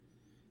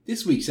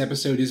This week's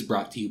episode is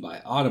brought to you by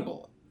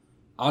Audible.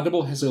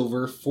 Audible has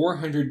over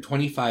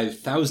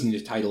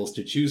 425,000 titles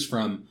to choose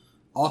from,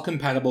 all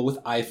compatible with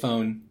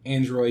iPhone,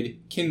 Android,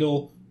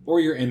 Kindle,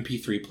 or your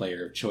MP3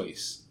 player of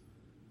choice.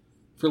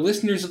 For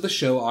listeners of the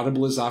show,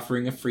 Audible is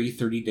offering a free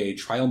 30-day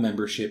trial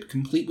membership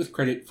complete with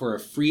credit for a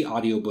free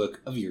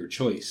audiobook of your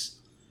choice.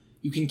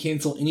 You can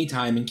cancel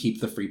anytime and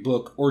keep the free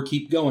book, or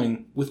keep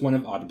going with one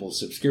of Audible's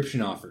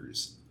subscription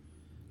offers.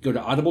 Go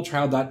to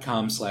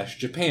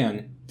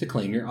audibletrial.com/Japan to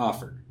claim your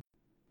offer.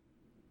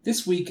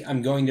 This week,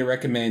 I'm going to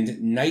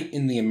recommend Night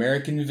in the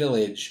American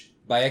Village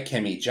by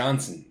Akemi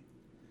Johnson.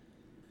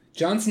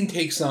 Johnson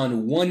takes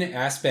on one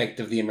aspect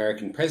of the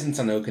American presence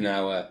on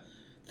Okinawa,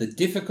 the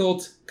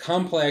difficult,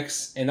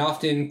 complex, and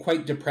often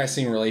quite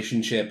depressing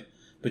relationship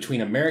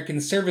between American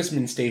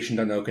servicemen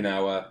stationed on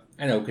Okinawa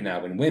and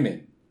Okinawan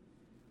women.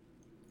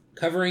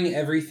 Covering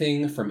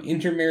everything from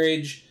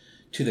intermarriage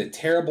to the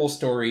terrible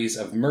stories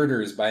of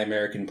murders by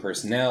American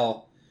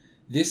personnel,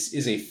 this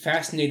is a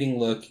fascinating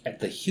look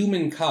at the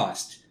human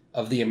cost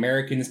of the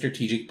American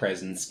strategic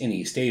presence in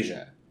East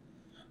Asia.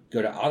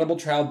 Go to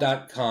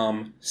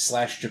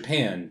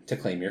audibletrial.com/Japan to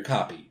claim your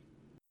copy.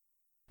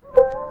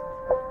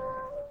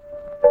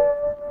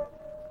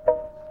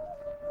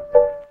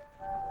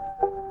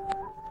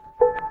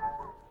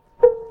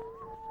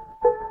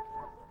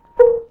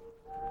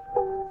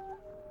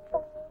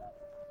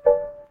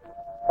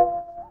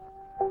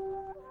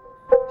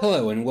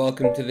 Hello and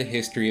welcome to the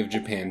History of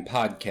Japan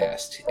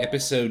podcast,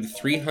 episode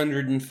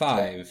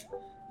 305,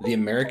 The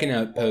American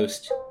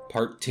Outpost,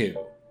 Part 2.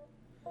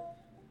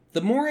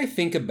 The more I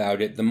think about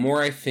it, the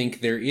more I think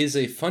there is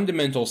a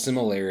fundamental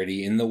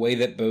similarity in the way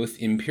that both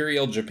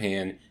Imperial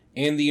Japan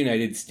and the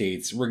United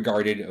States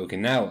regarded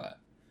Okinawa.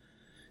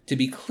 To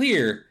be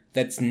clear,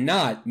 that's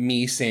not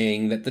me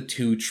saying that the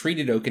two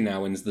treated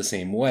Okinawans the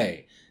same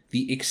way.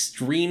 The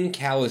extreme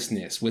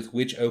callousness with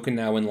which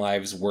Okinawan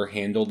lives were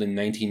handled in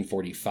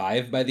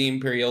 1945 by the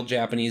Imperial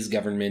Japanese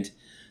government,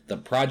 the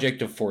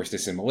project of forced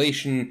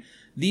assimilation,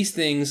 these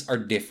things are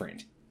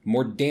different,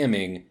 more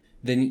damning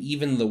than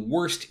even the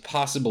worst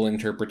possible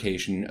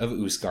interpretation of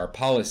USCAR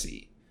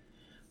policy.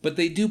 But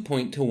they do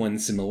point to one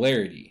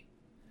similarity.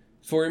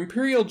 For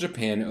Imperial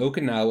Japan,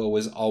 Okinawa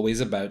was always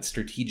about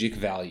strategic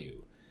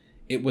value.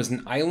 It was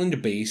an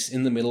island base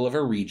in the middle of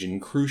a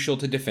region crucial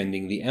to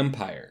defending the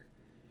empire.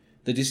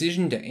 The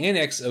decision to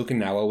annex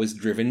Okinawa was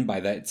driven by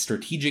that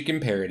strategic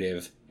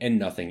imperative and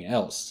nothing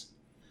else.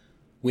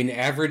 When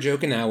average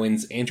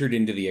Okinawans entered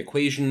into the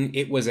equation,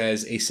 it was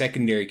as a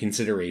secondary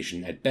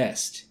consideration at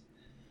best.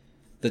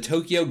 The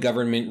Tokyo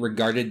government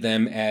regarded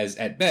them as,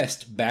 at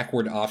best,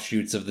 backward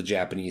offshoots of the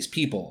Japanese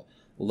people,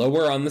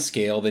 lower on the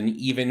scale than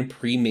even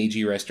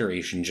pre-Meiji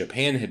Restoration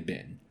Japan had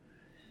been.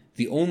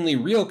 The only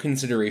real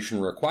consideration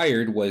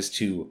required was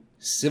to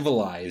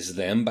civilize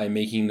them by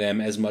making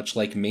them as much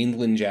like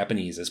mainland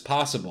Japanese as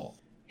possible,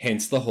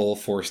 hence the whole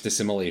forced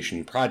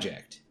assimilation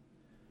project.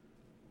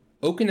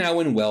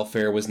 Okinawan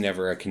welfare was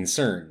never a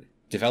concern.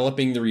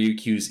 Developing the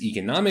Ryukyus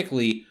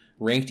economically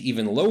ranked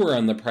even lower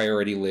on the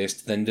priority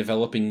list than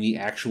developing the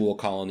actual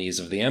colonies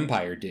of the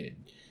empire did.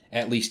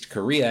 At least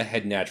Korea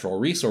had natural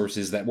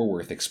resources that were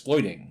worth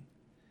exploiting.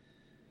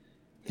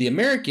 The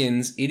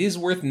Americans, it is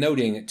worth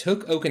noting,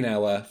 took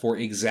Okinawa for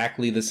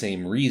exactly the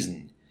same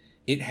reason.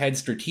 It had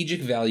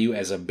strategic value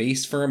as a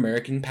base for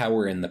American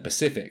power in the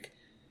Pacific.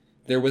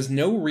 There was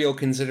no real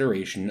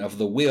consideration of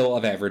the will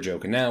of average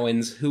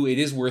Okinawans, who, it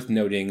is worth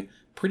noting,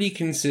 pretty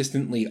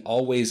consistently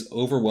always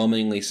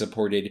overwhelmingly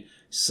supported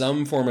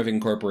some form of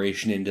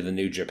incorporation into the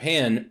new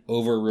Japan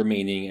over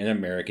remaining in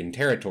American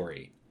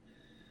territory.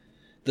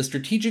 The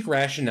strategic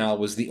rationale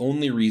was the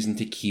only reason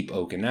to keep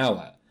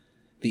Okinawa.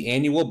 The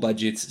annual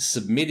budgets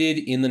submitted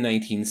in the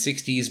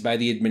 1960s by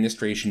the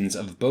administrations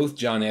of both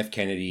John F.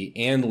 Kennedy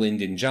and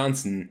Lyndon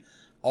Johnson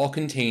all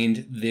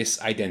contained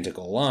this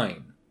identical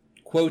line.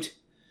 Quote,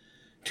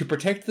 "To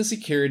protect the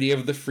security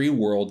of the free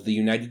world, the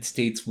United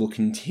States will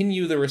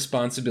continue the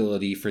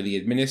responsibility for the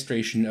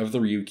administration of the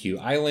Ryukyu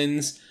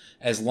Islands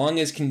as long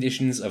as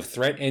conditions of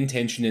threat and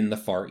tension in the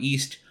Far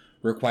East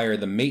require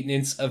the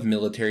maintenance of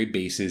military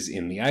bases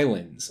in the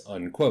islands."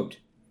 Unquote.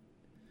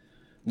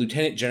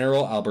 Lieutenant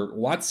General Albert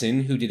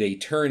Watson, who did a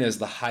turn as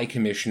the High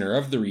Commissioner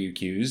of the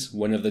Ryukyus,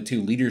 one of the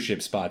two leadership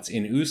spots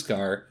in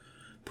USCAR,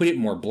 put it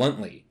more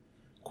bluntly.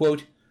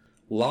 Quote,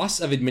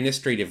 "Loss of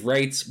administrative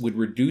rights would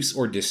reduce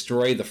or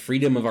destroy the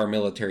freedom of our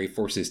military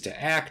forces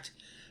to act,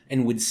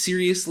 and would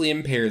seriously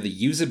impair the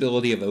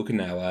usability of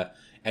Okinawa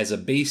as a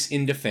base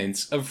in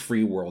defense of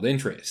free world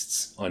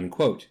interests."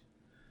 Unquote.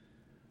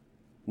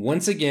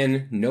 Once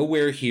again,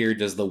 nowhere here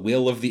does the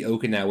will of the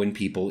Okinawan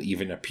people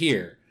even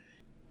appear.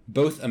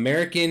 Both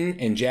American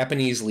and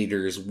Japanese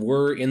leaders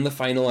were, in the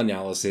final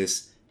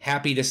analysis,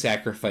 happy to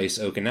sacrifice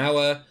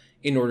Okinawa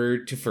in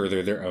order to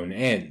further their own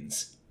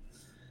ends.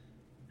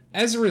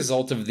 As a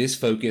result of this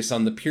focus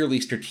on the purely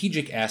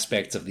strategic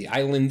aspects of the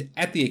island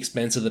at the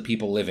expense of the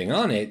people living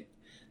on it,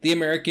 the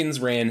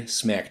Americans ran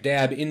smack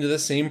dab into the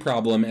same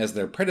problem as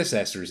their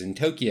predecessors in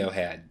Tokyo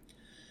had.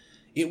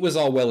 It was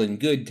all well and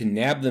good to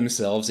nab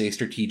themselves a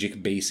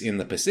strategic base in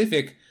the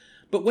Pacific,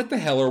 but what the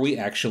hell are we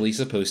actually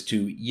supposed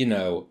to,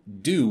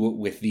 do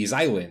with these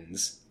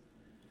islands?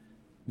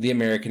 The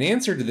American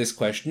answer to this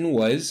question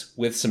was,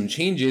 with some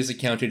changes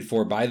accounted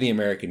for by the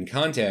American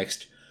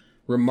context,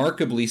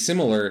 remarkably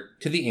similar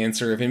to the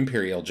answer of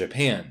Imperial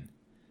Japan.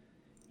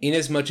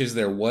 Inasmuch as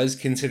there was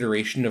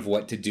consideration of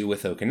what to do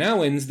with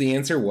Okinawans, the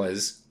answer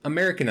was,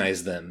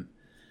 Americanize them.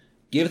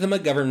 Give them a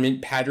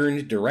government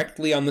patterned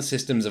directly on the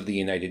systems of the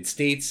United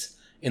States,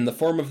 in the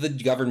form of the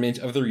government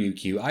of the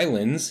Ryukyu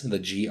Islands, the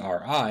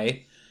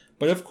GRI,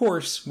 but of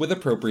course with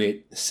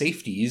appropriate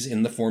safeties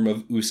in the form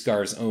of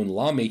USCAR's own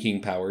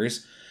lawmaking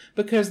powers,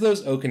 because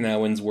those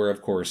Okinawans were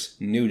of course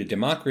new to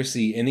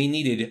democracy and they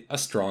needed a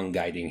strong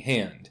guiding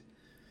hand.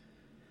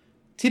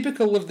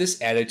 Typical of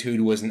this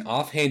attitude was an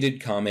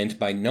offhanded comment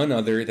by none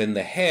other than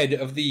the head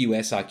of the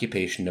U.S.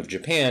 occupation of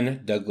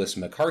Japan, Douglas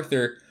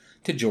MacArthur,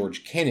 to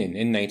George Kennan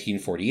in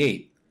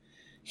 1948.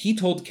 He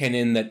told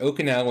Kennan that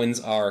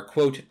Okinawans are,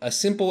 quote, a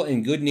simple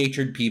and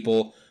good-natured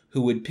people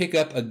who would pick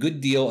up a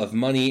good deal of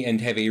money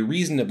and have a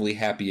reasonably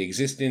happy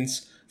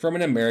existence from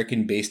an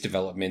American-based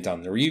development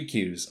on the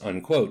Ryukyus,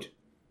 unquote.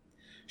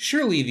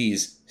 Surely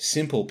these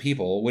simple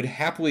people would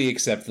happily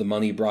accept the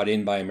money brought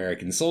in by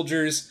American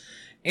soldiers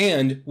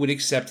and would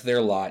accept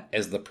their lot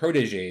as the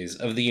protégés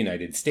of the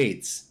United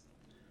States.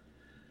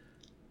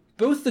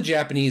 Both the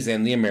Japanese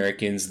and the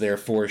Americans,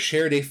 therefore,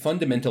 shared a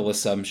fundamental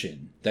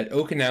assumption that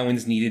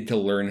Okinawans needed to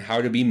learn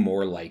how to be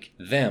more like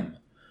them.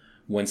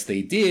 Once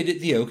they did,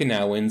 the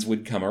Okinawans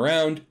would come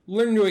around,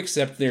 learn to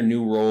accept their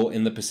new role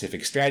in the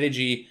Pacific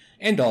strategy,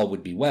 and all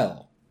would be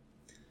well.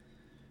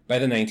 By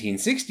the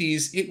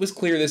 1960s, it was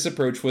clear this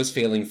approach was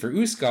failing for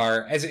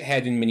USCAR, as it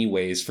had in many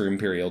ways for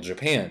Imperial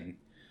Japan.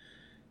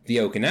 The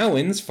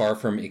Okinawans, far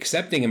from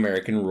accepting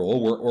American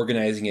rule, were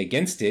organizing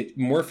against it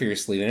more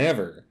fiercely than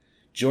ever,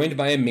 joined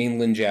by a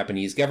mainland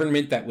Japanese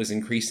government that was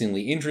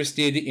increasingly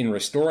interested in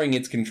restoring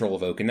its control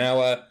of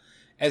Okinawa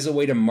as a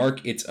way to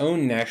mark its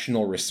own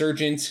national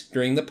resurgence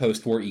during the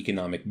post-war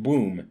economic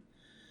boom.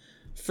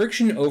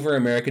 Friction over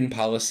American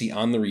policy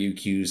on the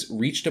Ryukyus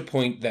reached a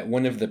point that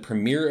one of the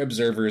premier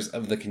observers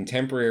of the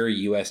contemporary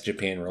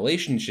U.S.-Japan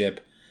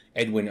relationship,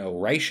 Edwin O.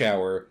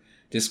 Reischauer,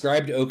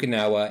 described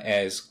Okinawa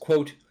as,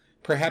 quote,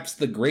 perhaps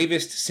the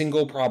gravest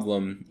single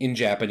problem in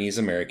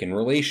Japanese-American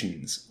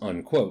relations,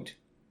 unquote.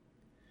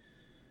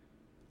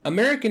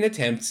 American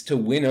attempts to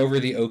win over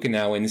the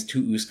Okinawans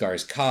to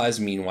USCAR's cause,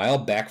 meanwhile,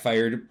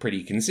 backfired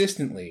pretty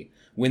consistently,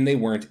 when they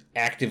weren't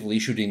actively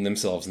shooting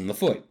themselves in the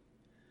foot.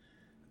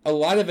 A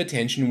lot of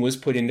attention was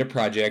put into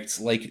projects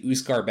like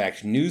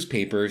USCAR-backed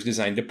newspapers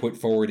designed to put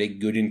forward a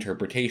good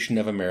interpretation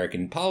of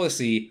American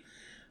policy.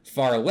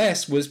 Far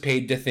less was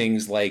paid to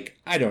things like,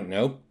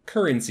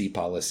 currency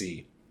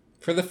policy.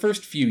 For the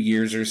first few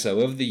years or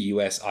so of the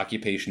U.S.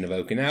 occupation of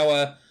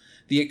Okinawa,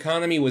 the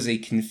economy was a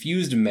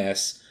confused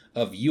mess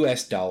of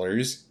U.S.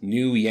 dollars,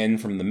 new yen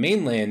from the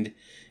mainland,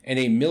 and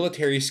a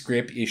military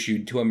scrip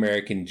issued to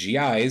American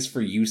GIs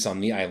for use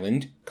on the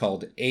island,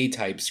 called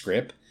A-type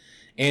scrip,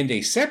 and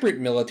a separate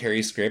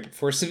military scrip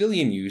for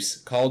civilian use,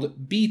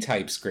 called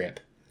B-type scrip.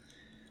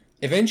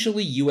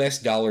 Eventually, U.S.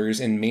 dollars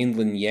and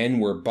mainland yen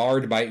were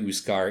barred by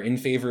USCAR in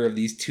favor of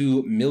these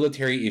two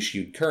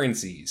military-issued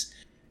currencies.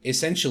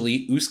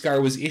 Essentially,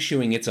 USCAR was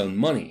issuing its own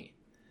money.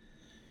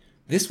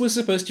 This was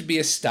supposed to be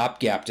a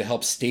stopgap to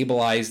help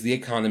stabilize the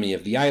economy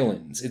of the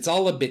islands. It's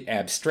all a bit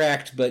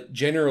abstract, but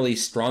generally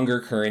stronger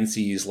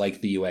currencies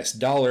like the US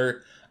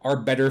dollar are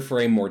better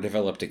for a more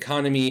developed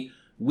economy.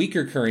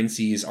 Weaker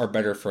currencies are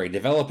better for a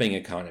developing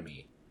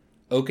economy.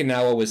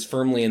 Okinawa was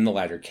firmly in the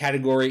latter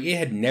category. It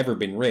had never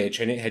been rich,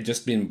 and it had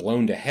just been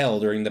blown to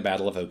hell during the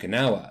Battle of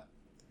Okinawa.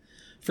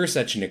 For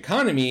such an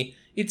economy,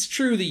 it's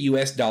true the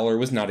US dollar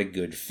was not a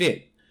good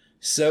fit.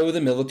 So the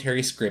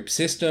military scrip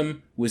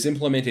system was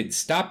implemented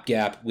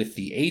stopgap, with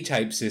the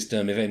A-type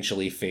system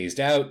eventually phased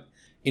out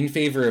in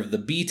favor of the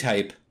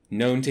B-type,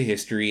 known to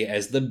history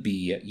as the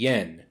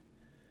B-yen.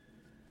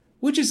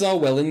 Which is all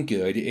well and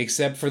good,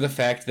 except for the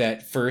fact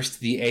that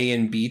first, the A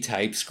and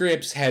B-type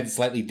scripts had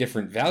slightly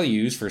different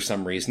values for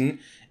some reason,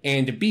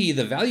 and B,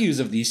 the values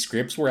of these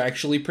scripts were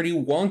actually pretty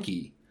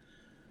wonky.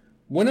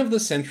 One of the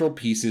central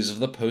pieces of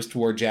the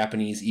post-war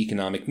Japanese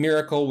economic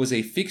miracle was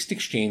a fixed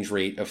exchange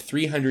rate of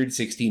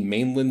 360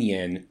 mainland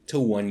yen to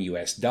 $1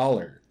 US.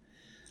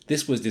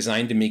 This was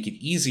designed to make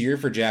it easier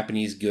for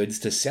Japanese goods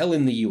to sell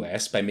in the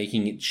US by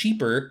making it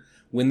cheaper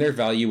when their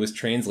value was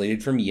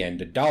translated from yen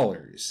to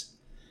dollars.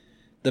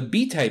 The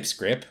B-type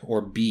scrip, or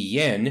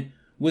B-yen,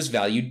 was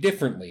valued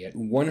differently at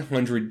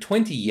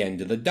 120 yen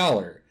to the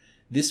dollar.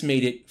 This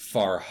made it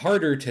far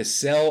harder to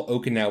sell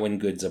Okinawan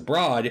goods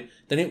abroad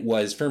than it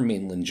was for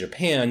mainland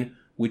Japan,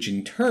 which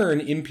in turn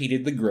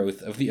impeded the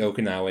growth of the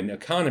Okinawan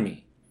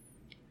economy.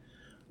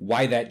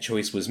 Why that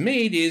choice was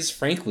made is,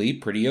 frankly,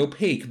 pretty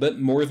opaque,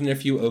 but more than a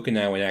few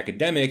Okinawan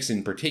academics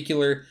in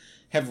particular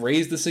have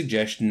raised the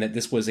suggestion that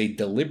this was a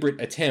deliberate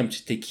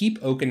attempt to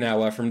keep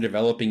Okinawa from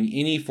developing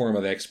any form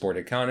of export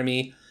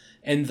economy,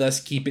 and thus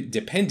keep it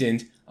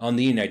dependent on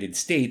the United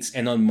States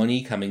and on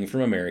money coming from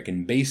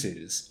American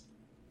bases.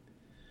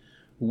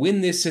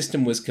 When this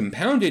system was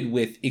compounded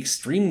with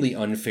extremely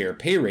unfair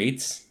pay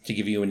rates, to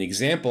give you an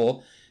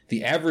example,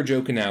 the average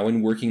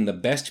Okinawan working the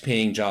best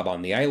paying job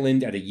on the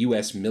island at a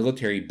US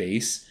military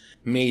base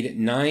made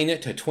 9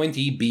 to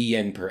 20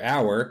 BN per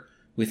hour,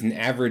 with an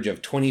average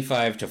of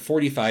 25 to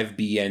 45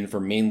 BN for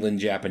mainland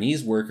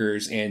Japanese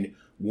workers and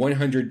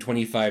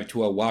 125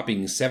 to a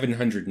whopping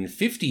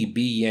 750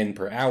 BN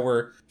per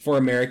hour for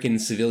American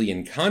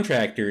civilian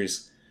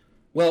contractors.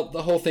 Well,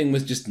 the whole thing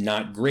was just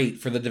not great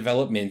for the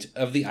development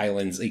of the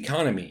island's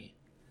economy.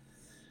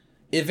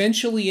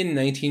 Eventually, in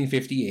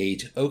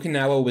 1958,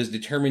 Okinawa was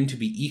determined to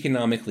be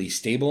economically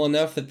stable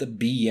enough that the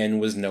BN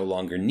was no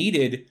longer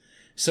needed,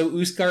 so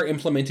USCAR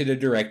implemented a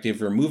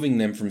directive removing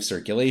them from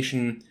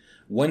circulation,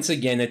 once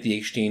again at the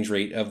exchange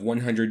rate of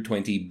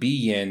 120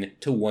 BN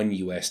to $1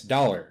 US.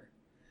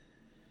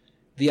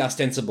 The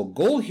ostensible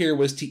goal here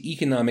was to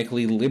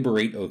economically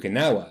liberate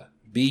Okinawa.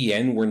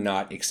 BN were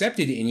not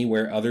accepted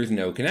anywhere other than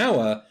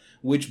Okinawa,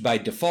 which by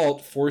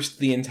default forced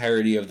the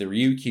entirety of the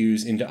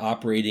Ryukyus into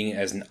operating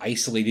as an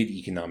isolated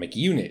economic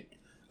unit.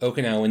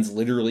 Okinawans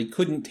literally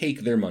couldn't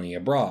take their money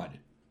abroad.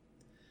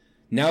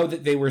 Now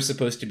that they were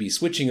supposed to be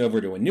switching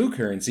over to a new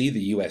currency,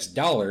 the US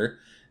dollar,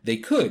 they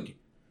could.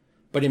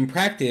 But in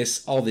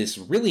practice, all this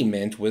really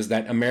meant was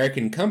that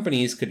American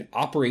companies could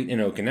operate in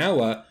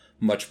Okinawa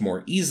much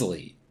more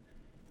easily.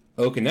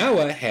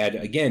 Okinawa had,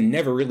 again,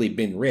 never really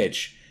been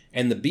rich,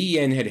 and the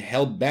BN had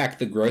held back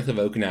the growth of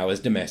Okinawa's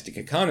domestic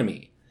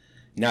economy.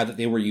 Now that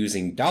they were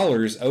using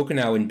dollars,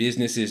 Okinawan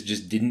businesses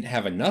just didn't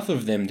have enough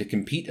of them to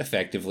compete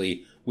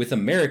effectively with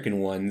American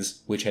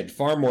ones, which had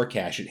far more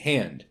cash at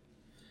hand.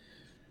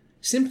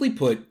 Simply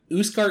put,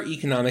 USCAR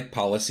economic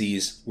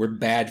policies were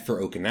bad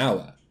for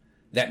Okinawa.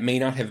 That may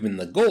not have been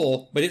the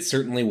goal, but it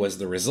certainly was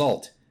the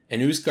result,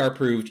 and USCAR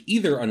proved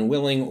either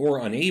unwilling or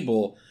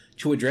unable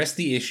to address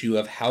the issue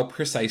of how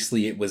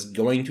precisely it was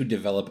going to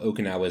develop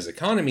Okinawa's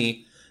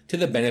economy to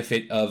the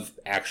benefit of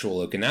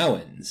actual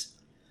Okinawans.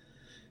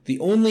 The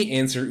only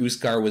answer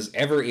USCAR was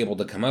ever able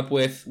to come up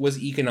with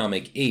was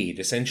economic aid,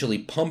 essentially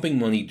pumping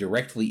money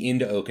directly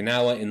into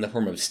Okinawa in the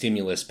form of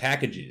stimulus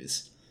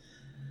packages.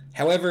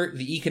 However,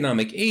 the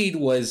economic aid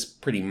was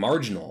pretty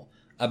marginal,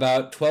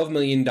 about $12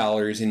 million in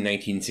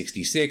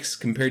 1966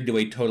 compared to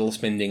a total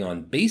spending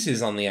on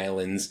bases on the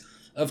islands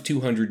of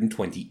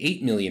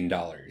 $228 million.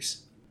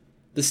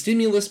 The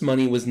stimulus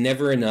money was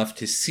never enough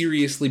to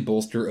seriously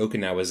bolster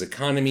Okinawa's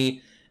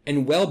economy,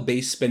 and while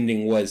base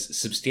spending was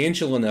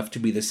substantial enough to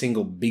be the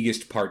single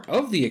biggest part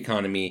of the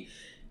economy,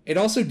 it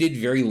also did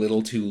very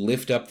little to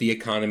lift up the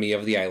economy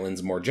of the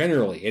islands more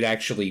generally. It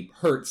actually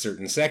hurt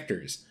certain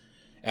sectors.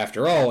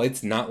 After all,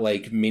 it's not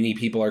like many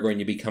people are going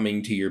to be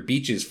coming to your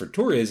beaches for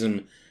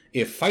tourism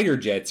if fighter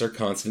jets are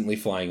constantly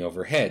flying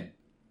overhead.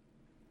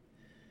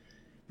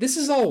 This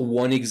is all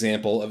one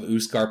example of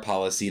USCAR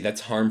policy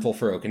that's harmful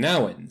for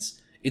Okinawans.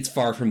 It's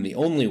far from the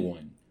only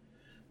one.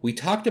 We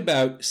talked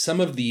about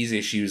some of these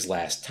issues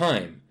last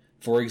time.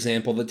 For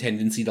example, the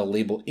tendency to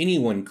label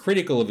anyone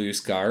critical of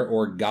USCAR,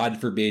 or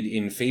God forbid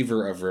in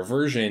favor of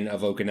reversion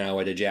of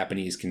Okinawa to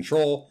Japanese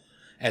control,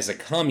 as a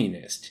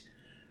communist.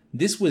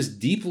 This was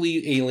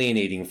deeply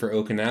alienating for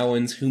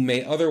Okinawans who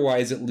may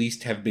otherwise at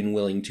least have been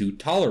willing to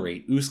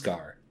tolerate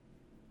USCAR.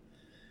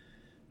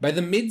 By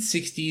the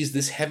mid-60s,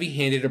 this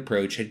heavy-handed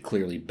approach had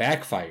clearly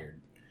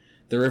backfired.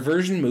 The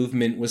reversion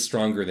movement was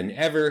stronger than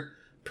ever.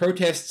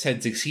 Protests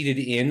had succeeded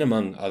in,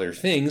 among other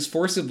things,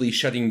 forcibly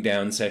shutting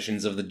down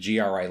sessions of the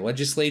GRI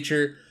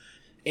legislature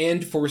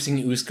and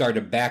forcing USCAR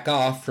to back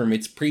off from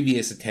its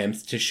previous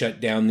attempts to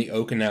shut down the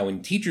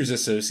Okinawan Teachers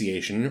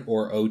Association,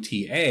 or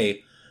OTA,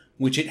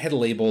 which it had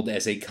labeled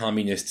as a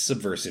communist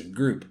subversive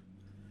group.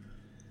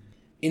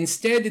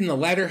 Instead, in the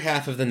latter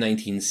half of the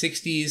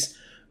 1960s,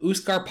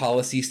 USCAR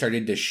policy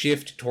started to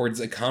shift towards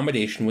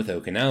accommodation with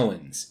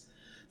Okinawans.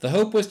 The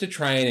hope was to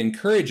try and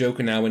encourage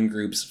Okinawan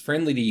groups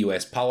friendly to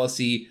U.S.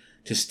 policy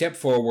to step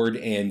forward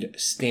and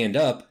stand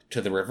up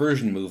to the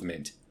reversion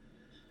movement.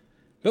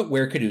 But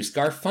where could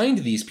USCAR find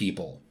these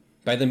people?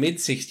 By the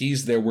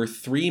mid-60s, there were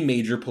 3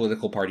 major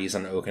political parties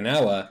on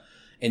Okinawa,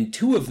 and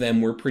 2 of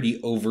them were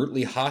pretty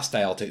overtly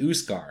hostile to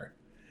USCAR.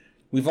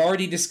 We've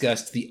already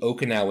discussed the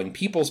Okinawan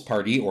People's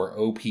Party, or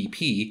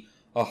OPP,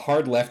 a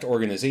hard-left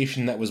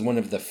organization that was one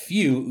of the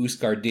few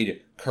USCAR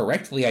did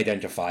correctly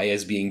identify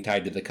as being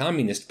tied to the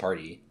Communist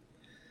Party.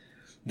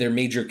 Their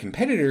major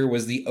competitor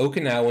was the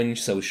Okinawan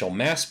Social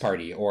Mass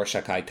Party, or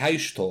Shakai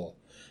Taishuto,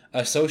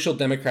 a social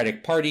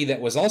democratic party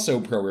that was also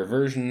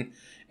pro-reversion,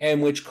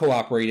 and which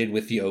cooperated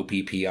with the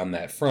OPP on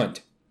that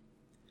front.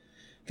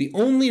 The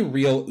only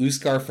real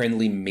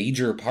USCAR-friendly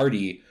major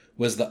party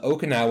was the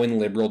Okinawan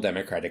Liberal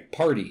Democratic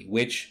Party,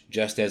 which,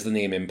 just as the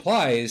name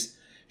implies,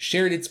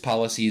 shared its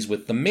policies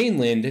with the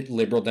mainland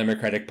Liberal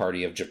Democratic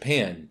Party of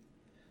Japan.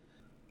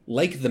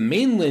 Like the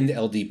mainland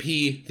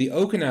LDP, the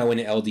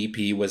Okinawan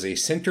LDP was a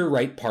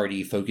center-right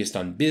party focused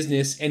on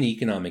business and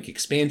economic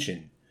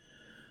expansion.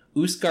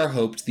 USCAR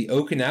hoped the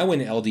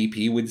Okinawan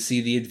LDP would see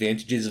the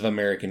advantages of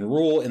American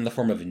rule in the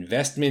form of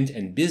investment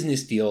and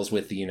business deals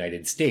with the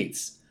United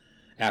States.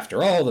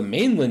 After all, the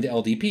mainland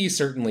LDP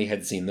certainly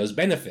had seen those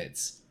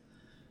benefits.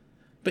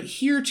 But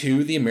here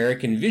too, the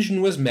American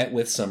vision was met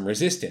with some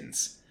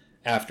resistance.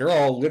 After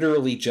all,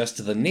 literally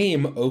just the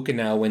name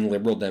Okinawan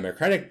Liberal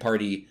Democratic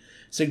Party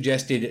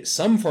suggested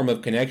some form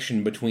of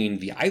connection between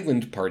the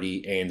Island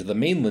Party and the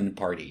mainland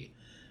party.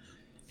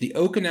 The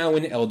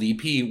Okinawan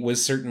LDP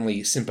was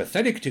certainly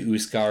sympathetic to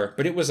USCAR,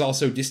 but it was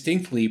also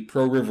distinctly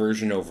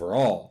pro-reversion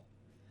overall.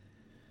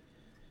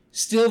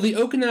 Still, the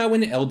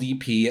Okinawan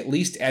LDP at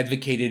least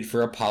advocated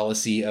for a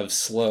policy of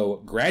slow,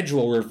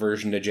 gradual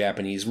reversion to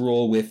Japanese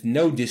rule with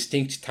no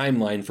distinct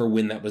timeline for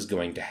when that was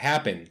going to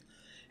happen,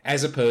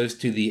 as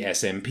opposed to the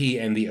SMP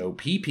and the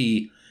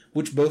OPP,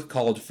 which both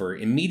called for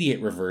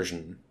immediate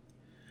reversion.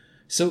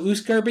 So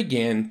USCAR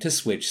began to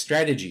switch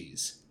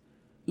strategies.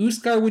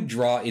 USCAR would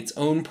draw its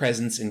own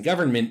presence in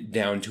government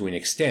down to an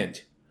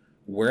extent.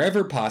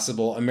 Wherever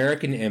possible,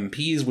 American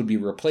MPs would be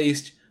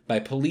replaced by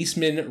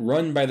policemen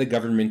run by the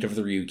government of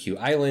the Ryukyu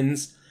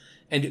Islands,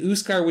 and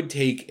USCAR would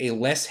take a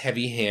less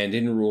heavy hand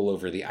in rule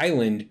over the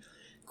island,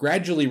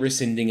 gradually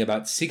rescinding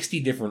about 60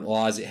 different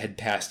laws it had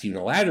passed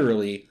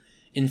unilaterally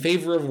in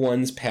favor of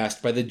ones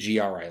passed by the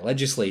GRI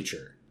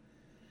legislature.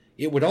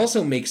 It would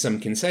also make some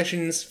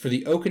concessions for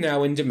the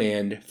Okinawan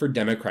demand for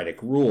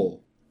democratic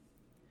rule.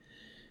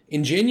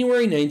 In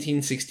January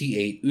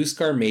 1968,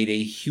 USCAR made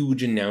a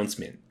huge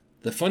announcement.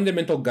 The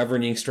fundamental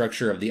governing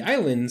structure of the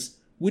islands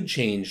would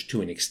change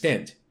to an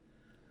extent.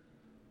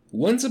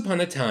 Once upon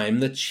a time,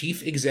 the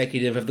chief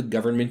executive of the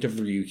government of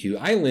the Ryukyu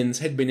Islands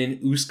had been an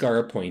USCAR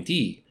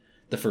appointee.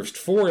 The first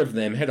 4 of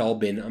them had all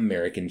been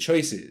American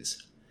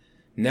choices.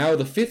 Now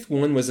the 5th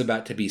one was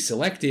about to be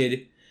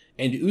selected,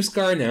 and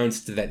USCAR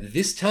announced that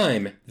this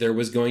time there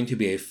was going to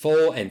be a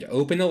full and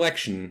open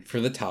election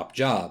for the top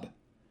job.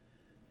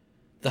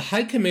 The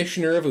High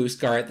Commissioner of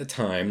USCAR at the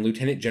time,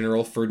 Lieutenant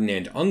General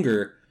Ferdinand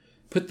Unger,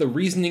 put the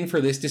reasoning for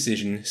this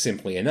decision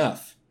simply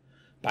enough.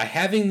 By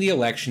having the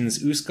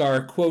elections,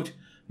 USCAR, quote,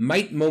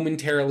 might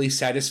momentarily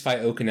satisfy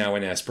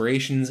Okinawan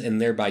aspirations and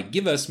thereby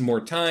give us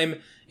more time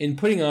in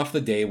putting off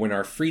the day when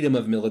our freedom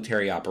of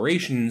military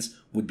operations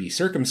would be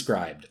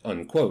circumscribed,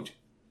 unquote.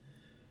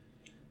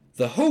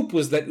 The hope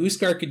was that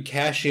USCAR could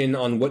cash in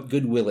on what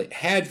goodwill it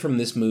had from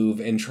this move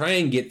and try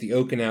and get the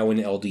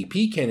Okinawan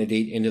LDP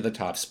candidate into the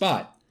top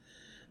spot.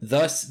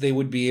 Thus, they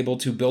would be able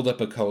to build up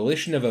a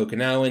coalition of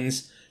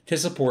Okinawans to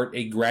support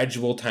a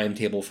gradual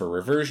timetable for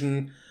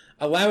reversion,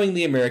 allowing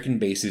the American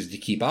bases to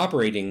keep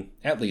operating,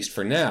 at least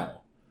for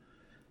now.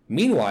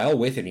 Meanwhile,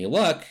 with any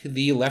luck,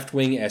 the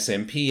left-wing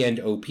SMP and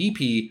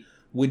OPP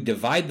would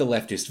divide the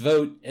leftist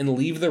vote and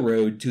leave the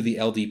road to the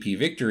LDP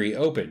victory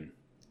open.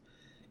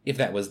 If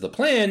that was the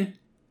plan,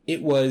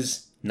 it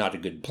was not a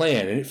good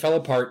plan, and it fell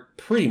apart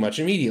pretty much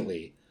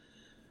immediately.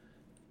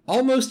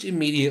 Almost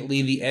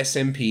immediately, the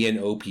SMP and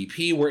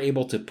OPP were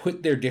able to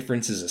put their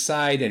differences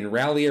aside and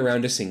rally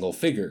around a single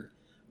figure,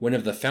 one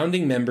of the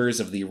founding members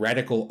of the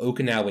radical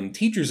Okinawan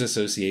Teachers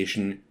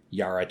Association,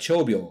 Yara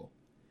Chobyo.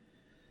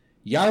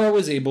 Yara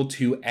was able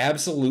to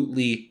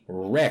absolutely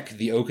wreck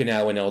the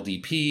Okinawan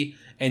LDP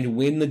and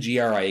win the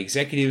GRI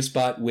executive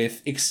spot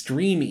with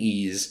extreme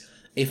ease,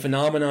 a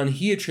phenomenon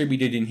he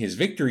attributed in his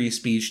victory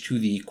speech to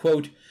the,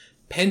 quote,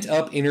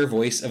 pent-up inner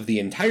voice of the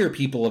entire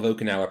people of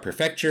Okinawa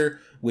Prefecture,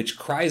 which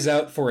cries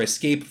out for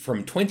escape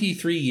from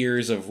 23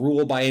 years of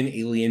rule by an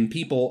alien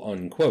people,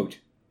 unquote.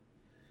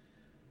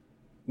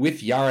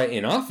 With Yara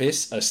in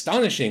office,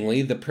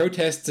 astonishingly, the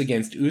protests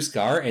against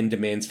USCAR and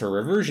demands for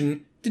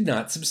reversion did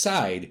not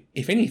subside.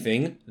 If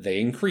anything,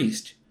 they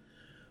increased.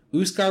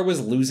 USCAR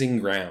was losing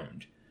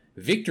ground.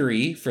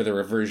 Victory, for the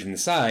reversion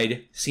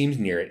side, seemed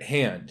near at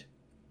hand.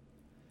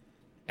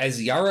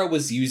 As Yara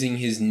was using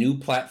his new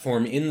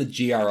platform in the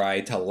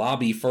GRI to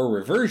lobby for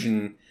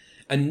reversion,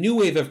 a new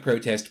wave of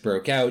protest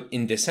broke out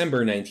in December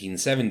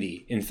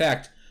 1970. In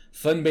fact,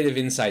 fun bit of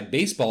inside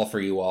baseball for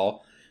you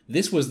all,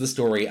 this was the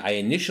story I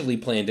initially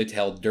planned to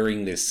tell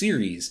during this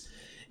series.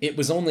 It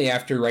was only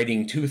after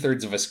writing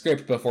 2/3 of a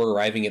script before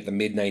arriving at the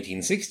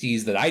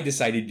mid-1960s that I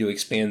decided to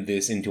expand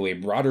this into a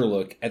broader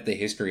look at the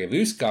history of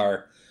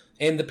USCAR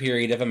and the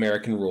period of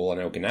American rule on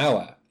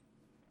Okinawa.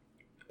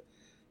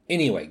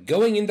 Anyway,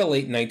 going into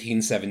late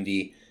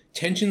 1970,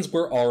 tensions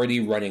were already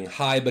running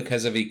high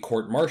because of a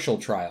court-martial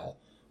trial,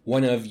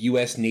 one of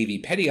U.S. Navy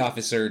Petty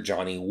Officer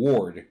Johnny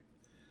Ward.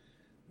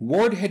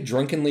 Ward had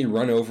drunkenly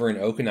run over an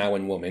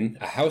Okinawan woman,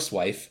 a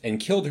housewife, and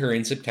killed her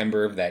in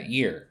September of that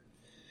year.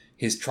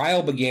 His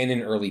trial began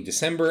in early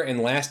December and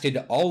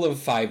lasted all of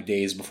 5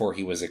 days before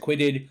he was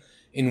acquitted,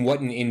 in what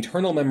an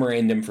internal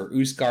memorandum for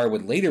USCAR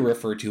would later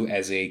refer to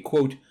as a,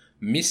 quote,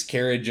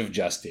 miscarriage of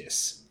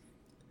justice.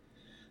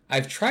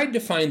 I've tried to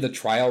find the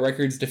trial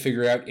records to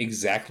figure out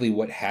exactly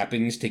what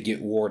happened to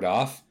get Ward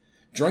off.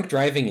 Drunk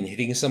driving and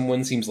hitting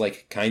someone seems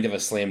like kind of a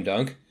slam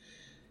dunk.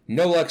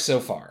 No luck so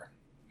far.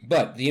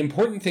 But the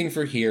important thing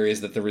for here is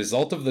that the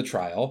result of the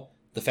trial,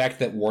 the fact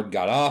that Ward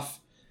got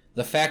off,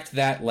 The fact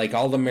that, like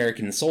all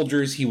American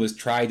soldiers, he was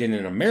tried in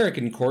an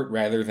American court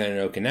rather than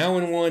an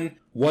Okinawan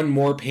one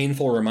more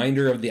painful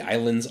reminder of the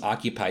island's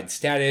occupied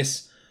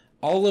status,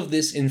 all of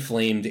this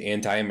inflamed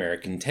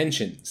anti-American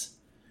tensions.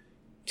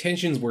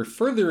 Tensions were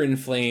further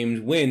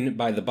inflamed when,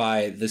 by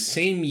the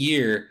same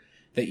year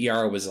that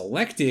Yara was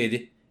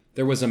elected,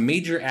 there was a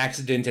major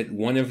accident at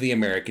one of the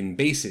American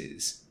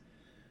bases.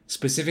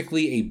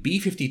 Specifically, a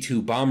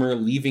B-52 bomber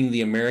leaving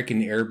the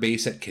American air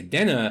base at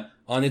Kadena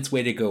on its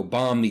way to go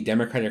bomb the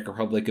Democratic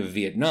Republic of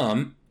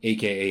Vietnam,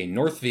 aka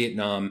North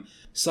Vietnam,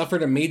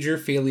 suffered a major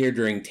failure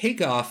during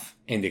takeoff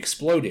and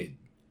exploded.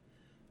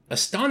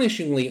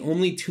 Astonishingly,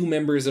 only 2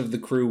 members of the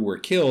crew were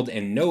killed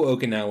and no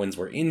Okinawans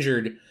were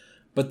injured,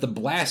 but the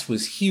blast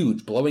was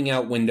huge, blowing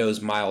out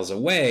windows miles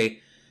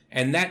away,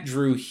 and that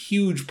drew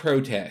huge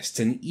protests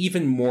and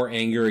even more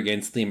anger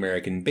against the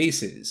American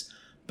bases,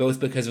 both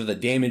because of the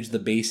damage the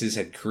bases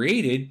had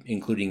created,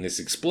 including this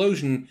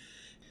explosion,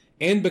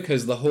 and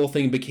because the whole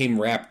thing became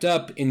wrapped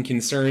up in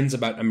concerns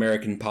about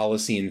American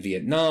policy in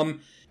Vietnam,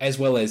 as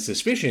well as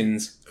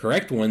suspicions,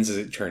 correct ones as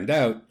it turned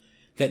out,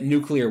 that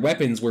nuclear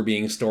weapons were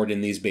being stored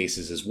in these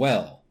bases as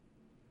well.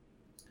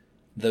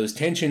 Those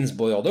tensions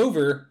boiled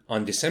over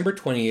on December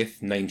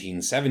 20th,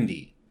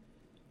 1970.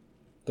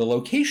 The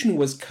location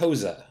was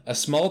Koza, a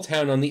small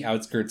town on the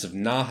outskirts of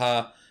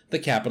Naha, the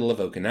capital of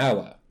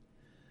Okinawa.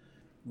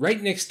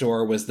 Right next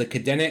door was the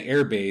Kadena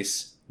Air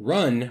Base,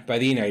 run by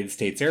the United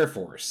States Air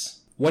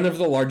Force, one of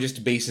the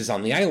largest bases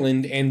on the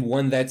island and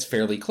one that's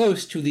fairly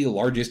close to the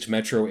largest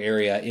metro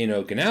area in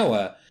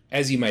Okinawa.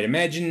 As you might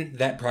imagine,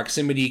 that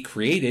proximity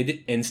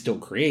created, and still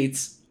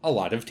creates, a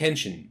lot of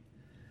tension.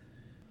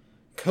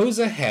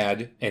 Koza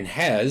had, and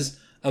has,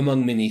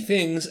 among many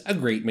things, a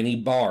great many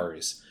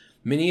bars,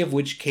 many of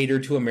which cater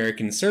to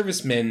American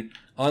servicemen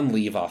on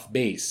leave off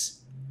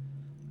base.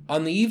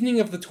 On the evening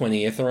of the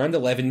 20th, around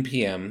 11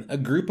 p.m., a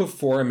group of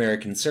 4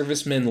 American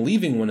servicemen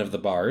leaving one of the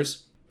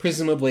bars,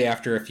 presumably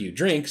after a few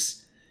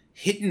drinks,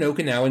 hit an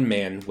Okinawan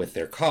man with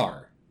their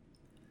car.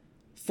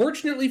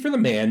 Fortunately for the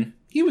man,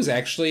 he was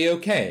actually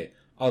okay,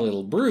 a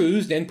little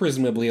bruised and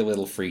presumably a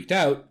little freaked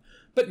out,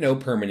 but no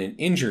permanent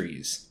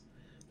injuries.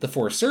 The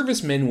 4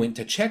 servicemen went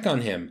to check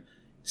on him.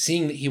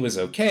 Seeing that he was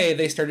okay,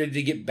 they started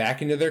to get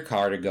back into their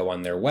car to go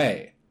on their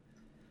way.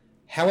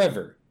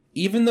 However,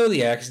 even though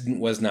the accident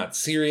was not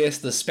serious,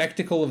 the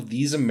spectacle of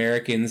these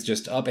Americans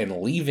just up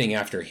and leaving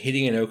after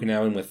hitting an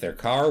Okinawan with their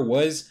car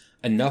was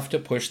enough to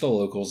push the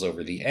locals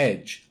over the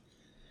edge.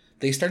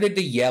 They started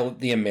to yell at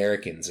the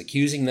Americans,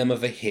 accusing them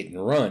of a hit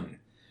and run.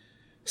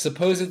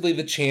 Supposedly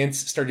the chants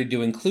started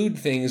to include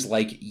things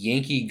like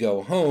Yankee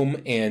Go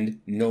Home and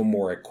No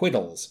More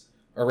Acquittals,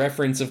 a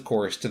reference, of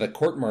course, to the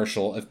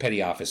court-martial of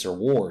Petty Officer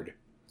Ward.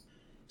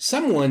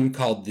 Someone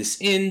called this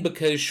in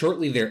because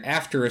shortly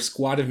thereafter a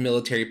squad of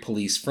military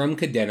police from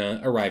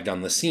Kadena arrived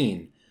on the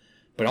scene,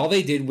 but all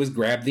they did was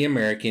grab the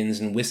Americans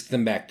and whisk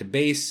them back to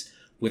base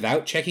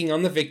without checking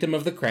on the victim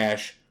of the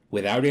crash,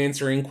 without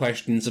answering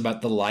questions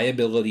about the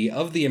liability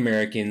of the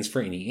Americans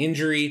for any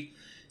injury,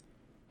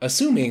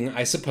 assuming,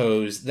 I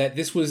suppose, that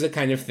this was a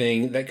kind of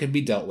thing that could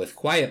be dealt with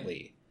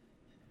quietly.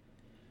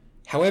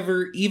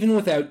 However, even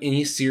without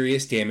any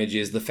serious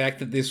damages, the fact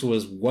that this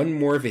was one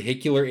more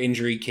vehicular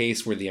injury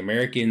case where the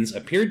Americans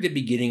appeared to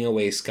be getting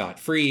away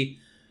scot-free,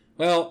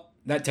 well,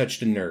 that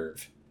touched a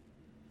nerve.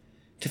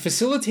 To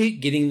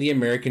facilitate getting the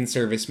American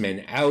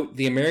servicemen out,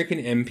 the American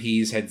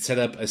MPs had set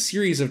up a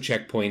series of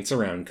checkpoints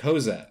around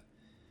Koza.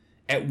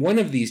 At one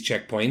of these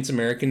checkpoints,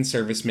 American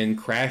servicemen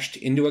crashed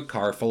into a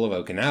car full of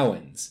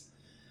Okinawans.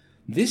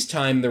 This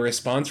time, the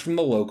response from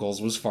the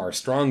locals was far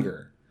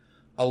stronger.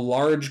 A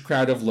large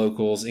crowd of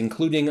locals,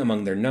 including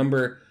among their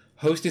number,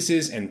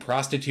 hostesses and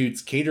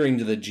prostitutes catering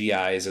to the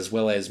GIs, as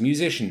well as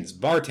musicians,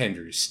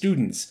 bartenders,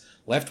 students,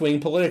 left-wing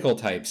political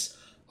types,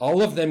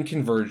 all of them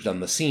converged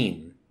on the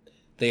scene.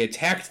 They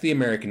attacked the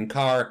American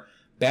car,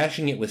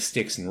 bashing it with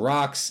sticks and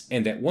rocks,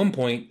 and at one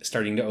point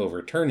starting to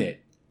overturn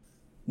it.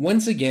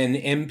 Once again,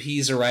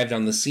 MPs arrived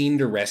on the scene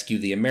to rescue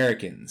the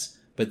Americans,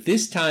 but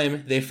this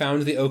time they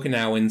found the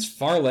Okinawans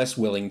far less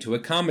willing to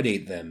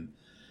accommodate them.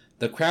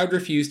 The crowd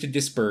refused to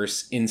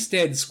disperse,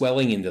 instead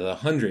swelling into the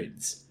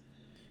hundreds.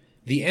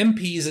 The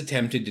MPs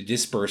attempted to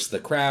disperse the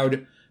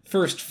crowd,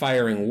 first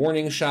firing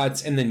warning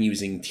shots and then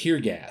using tear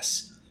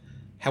gas.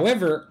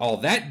 However, all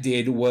that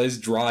did was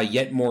draw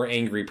yet more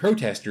angry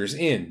protesters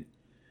in.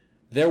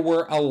 There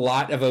were a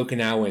lot of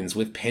Okinawans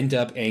with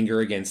pent-up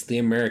anger against the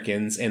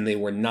Americans, and they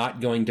were not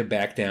going to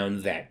back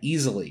down that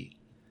easily.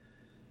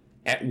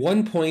 At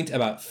one point,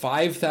 about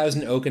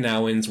 5,000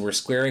 Okinawans were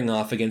squaring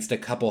off against a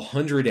couple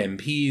hundred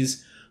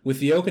MPs, with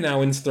the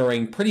Okinawans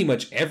throwing pretty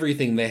much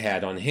everything they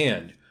had on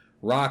hand.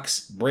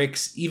 Rocks,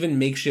 bricks, even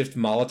makeshift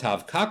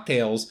Molotov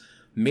cocktails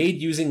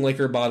made using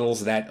liquor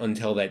bottles that,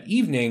 until that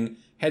evening,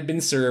 had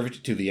been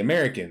served to the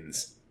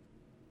Americans.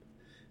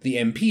 The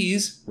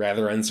MPs,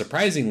 rather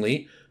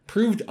unsurprisingly,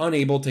 proved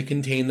unable to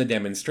contain the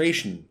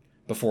demonstration.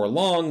 Before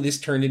long, this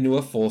turned into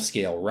a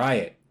full-scale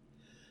riot.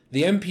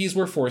 The MPs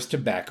were forced to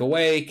back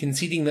away,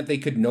 conceding that they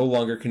could no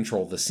longer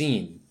control the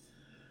scene.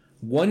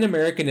 One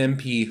American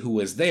MP who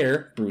was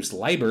there, Bruce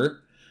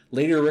Leiber,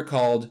 later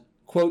recalled,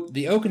 quote,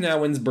 "The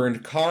Okinawans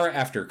burned car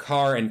after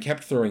car and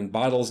kept throwing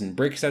bottles and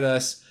bricks at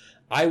us.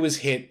 I was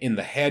hit in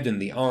the head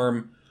and the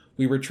arm.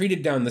 We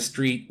retreated down the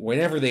street.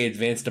 Whenever they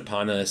advanced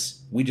upon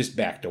us, we just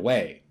backed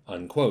away,"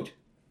 unquote.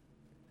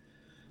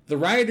 The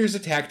rioters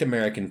attacked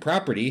American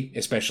property,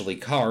 especially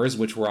cars,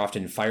 which were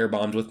often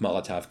firebombed with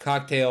Molotov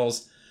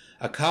cocktails,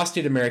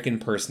 accosted American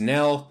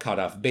personnel, caught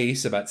off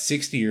base, about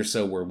 60 or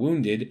so were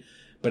wounded,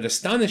 but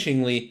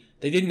astonishingly,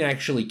 they didn't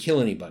actually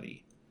kill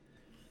anybody.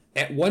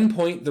 At one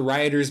point, the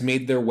rioters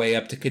made their way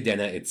up to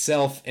Kadena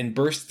itself and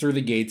burst through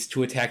the gates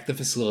to attack the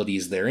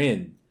facilities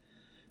therein.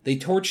 They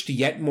torched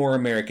yet more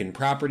American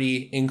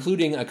property,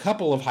 including a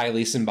couple of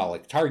highly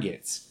symbolic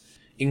targets,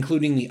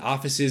 including the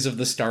offices of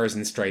the Stars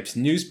and Stripes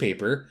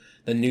newspaper,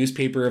 the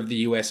newspaper of the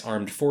U.S.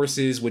 Armed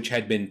Forces, which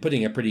had been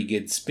putting a pretty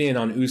good spin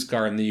on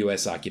USCAR and the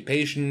U.S.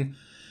 occupation,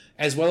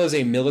 as well as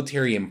a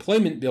military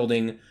employment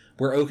building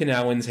where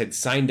Okinawans had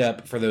signed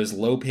up for those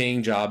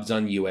low-paying jobs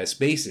on U.S.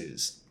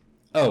 bases.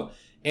 Oh,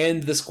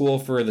 and the school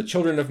for the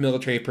children of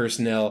military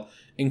personnel,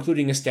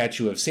 including a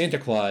statue of Santa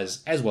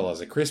Claus, as well as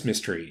a Christmas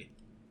tree.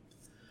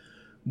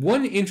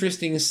 One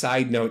interesting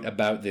side note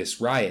about this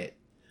riot.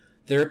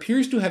 There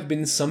appears to have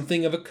been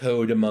something of a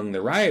code among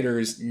the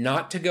rioters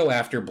not to go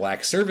after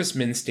black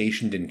servicemen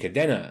stationed in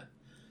Kadena.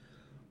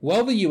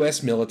 While the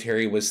U.S.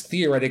 military was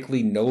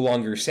theoretically no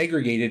longer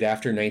segregated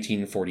after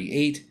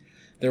 1948,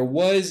 there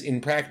was,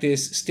 in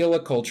practice, still a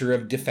culture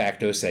of de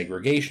facto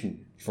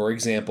segregation. For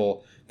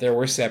example, there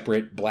were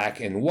separate black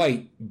and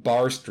white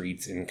bar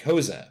streets in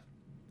Koza.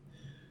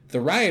 The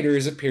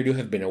rioters appear to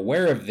have been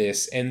aware of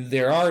this, and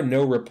there are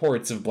no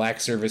reports of black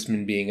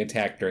servicemen being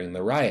attacked during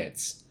the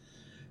riots.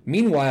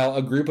 Meanwhile,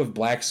 a group of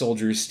black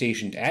soldiers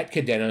stationed at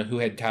Kadena who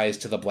had ties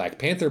to the Black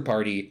Panther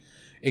Party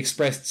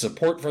expressed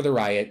support for the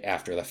riot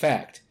after the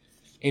fact.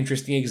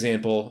 Interesting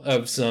example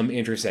of some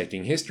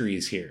intersecting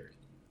histories here.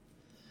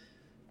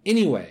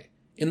 Anyway,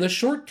 in the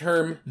short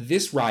term,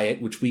 this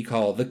riot, which we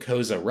call the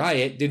Koza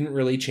Riot, didn't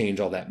really change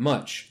all that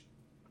much.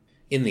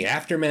 In the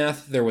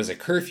aftermath, there was a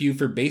curfew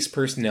for base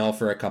personnel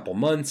for a couple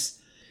months,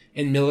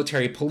 and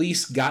military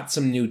police got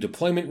some new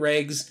deployment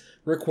regs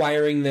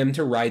requiring them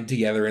to ride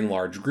together in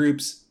large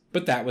groups,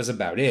 but that was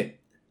about it.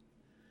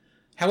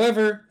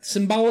 However,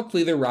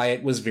 symbolically the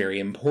riot was very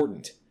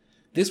important.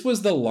 This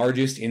was the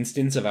largest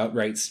instance of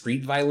outright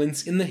street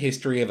violence in the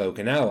history of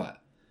Okinawa.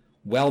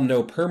 While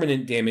no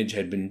permanent damage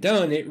had been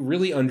done, it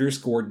really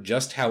underscored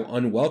just how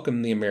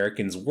unwelcome the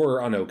Americans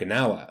were on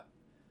Okinawa.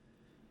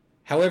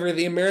 However,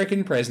 the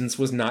American presence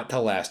was not to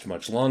last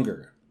much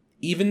longer.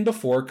 Even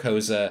before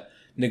Koza,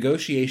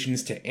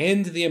 negotiations to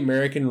end the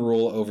American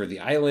rule over the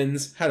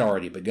islands had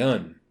already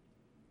begun.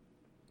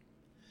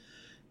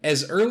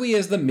 As early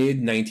as the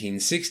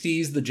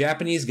mid-1960s, the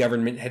Japanese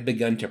government had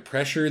begun to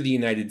pressure the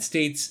United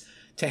States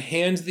to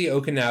hand the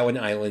Okinawan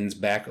Islands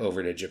back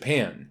over to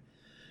Japan.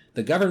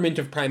 The government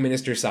of Prime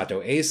Minister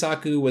Sato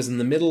Eisaku was in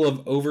the middle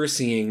of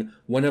overseeing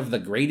one of the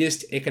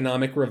greatest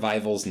economic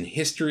revivals in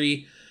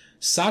history.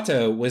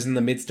 Sato was in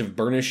the midst of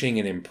burnishing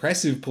an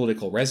impressive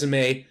political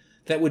resume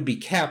that would be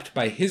capped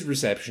by his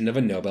reception of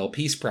a Nobel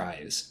Peace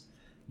Prize.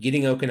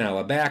 Getting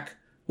Okinawa back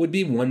would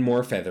be one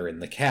more feather in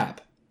the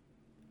cap.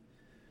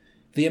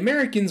 The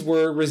Americans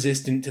were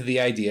resistant to the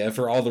idea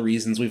for all the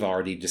reasons we've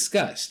already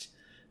discussed.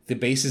 The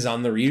bases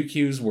on the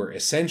Ryukyus were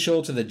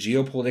essential to the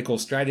geopolitical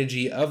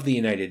strategy of the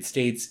United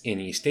States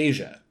in East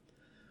Asia.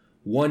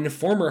 One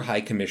former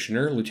High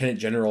Commissioner, Lieutenant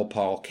General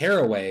Paul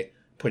Carraway,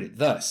 put it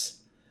thus: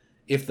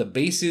 if the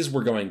bases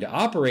were going to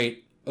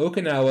operate,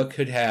 Okinawa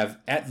could have,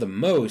 at the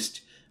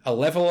most, a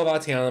level of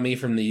autonomy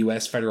from the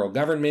U.S. federal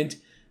government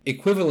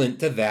equivalent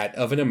to that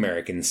of an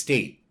American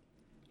state.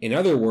 In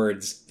other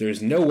words,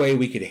 there's no way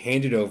we could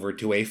hand it over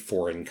to a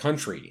foreign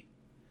country.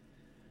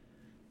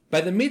 By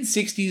the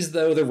mid-60s,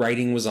 though, the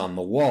writing was on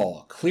the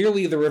wall.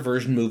 Clearly, the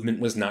reversion movement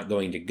was not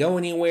going to go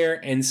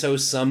anywhere, and so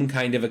some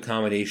kind of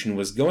accommodation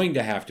was going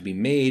to have to be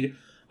made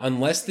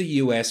unless the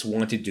U.S.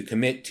 wanted to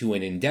commit to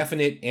an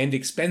indefinite and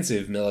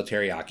expensive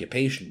military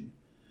occupation.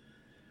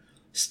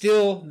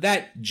 Still,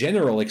 that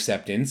general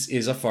acceptance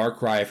is a far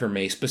cry from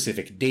a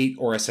specific date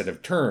or a set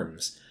of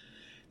terms.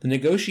 The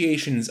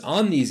negotiations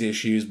on these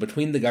issues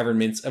between the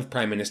governments of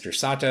Prime Minister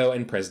Sato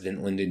and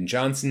President Lyndon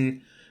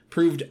Johnson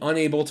proved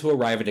unable to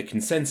arrive at a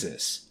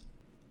consensus.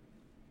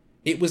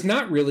 It was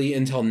not really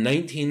until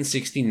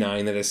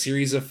 1969 that a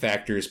series of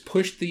factors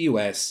pushed the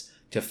U.S.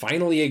 to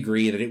finally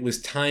agree that it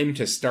was time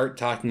to start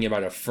talking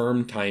about a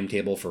firm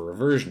timetable for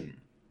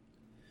reversion.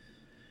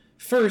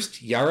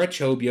 First, Yara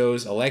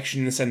Chobyo's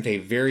election sent a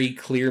very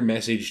clear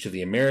message to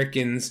the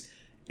Americans,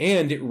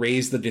 and it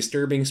raised the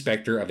disturbing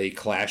specter of a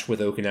clash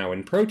with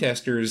Okinawan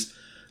protesters,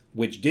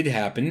 which did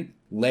happen,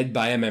 led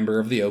by a member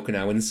of the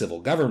Okinawan civil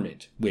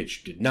government,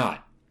 which did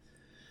not.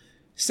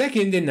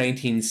 Second, in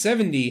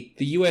 1970,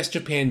 the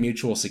U.S.-Japan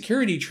Mutual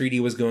Security Treaty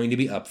was going to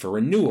be up for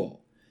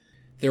renewal.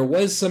 There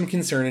was some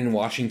concern in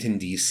Washington,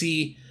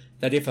 D.C.,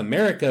 that if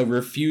America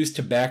refused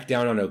to back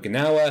down on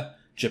Okinawa,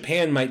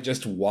 Japan might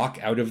just walk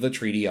out of the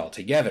treaty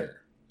altogether.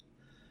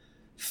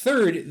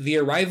 Third, the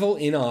arrival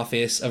in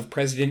office of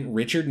President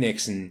Richard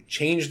Nixon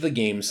changed the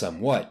game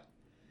somewhat.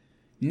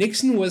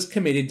 Nixon was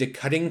committed to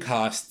cutting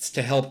costs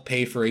to help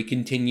pay for a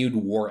continued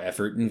war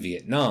effort in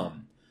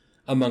Vietnam.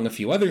 Among a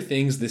few other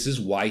things, this is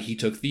why he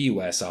took the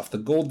US off the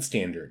gold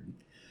standard.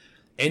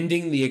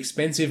 Ending the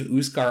expensive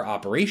USCAR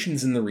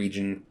operations in the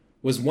region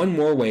was one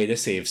more way to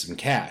save some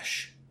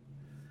cash.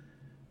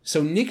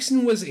 So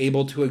Nixon was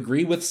able to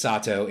agree with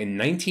Sato in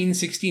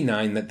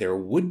 1969 that there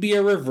would be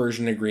a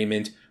reversion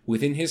agreement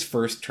within his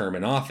first term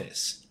in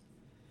office.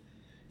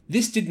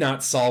 This did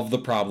not solve the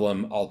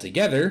problem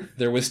altogether.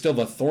 There was still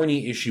the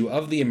thorny issue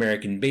of the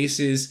American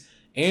bases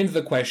and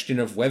the question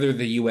of whether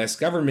the US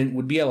government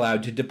would be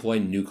allowed to deploy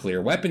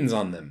nuclear weapons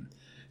on them,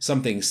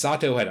 something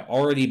Sato had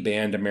already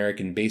banned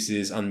American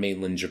bases on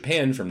mainland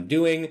Japan from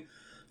doing,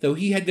 though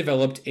he had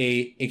developed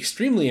an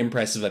extremely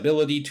impressive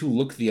ability to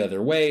look the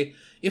other way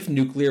if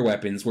nuclear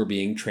weapons were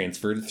being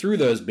transferred through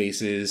those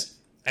bases,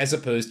 as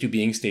opposed to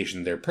being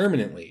stationed there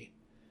permanently.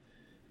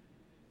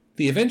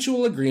 The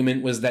eventual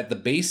agreement was that the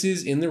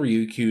bases in the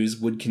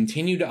Ryukyus would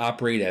continue to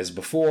operate as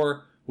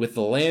before, with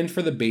the land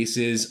for the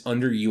bases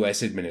under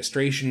US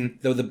administration,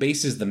 though the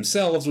bases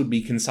themselves would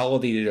be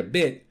consolidated a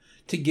bit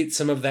to get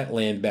some of that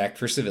land back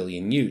for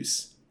civilian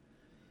use.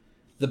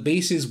 The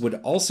bases would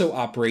also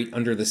operate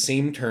under the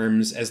same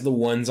terms as the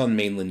ones on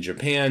mainland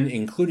Japan,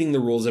 including the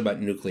rules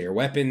about nuclear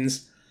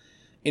weapons.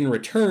 In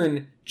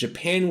return,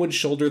 Japan would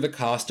shoulder the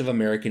cost of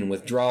American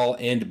withdrawal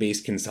and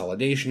base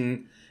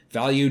consolidation,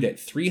 valued at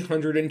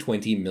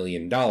 $320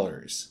 million.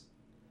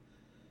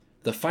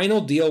 The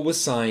final deal was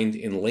signed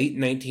in late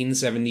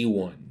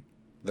 1971.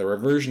 The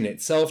reversion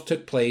itself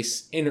took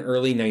place in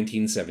early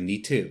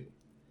 1972.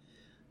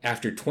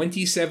 After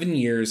 27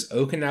 years,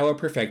 Okinawa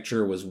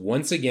Prefecture was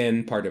once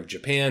again part of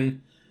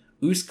Japan.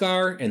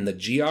 USCAR and the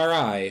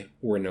GRI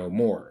were no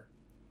more.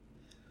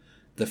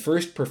 The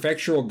first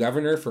prefectural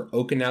governor for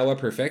Okinawa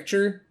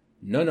Prefecture?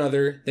 None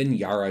other than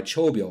Yara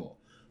Chobyo,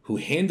 who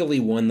handily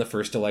won the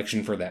first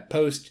election for that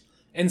post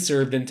and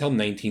served until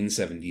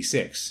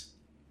 1976.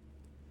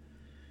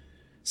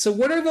 So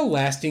what are the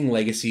lasting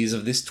legacies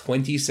of this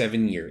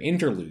 27-year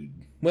interlude?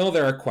 Well,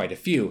 there are quite a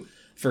few.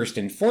 First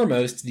and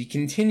foremost, the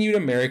continued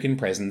American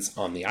presence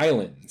on the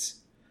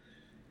islands.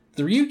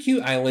 The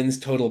Ryukyu Islands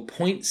total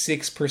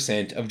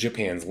 0.6% of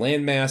Japan's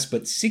landmass,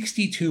 but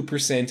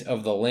 62%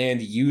 of the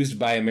land used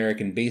by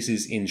American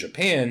bases in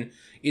Japan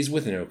is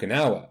within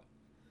Okinawa.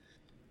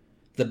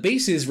 The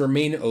bases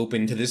remain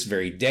open to this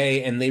very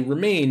day, and they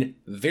remain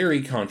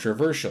very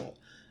controversial.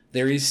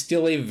 There is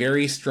still a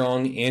very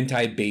strong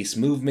anti-base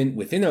movement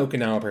within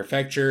Okinawa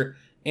Prefecture,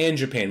 and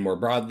Japan more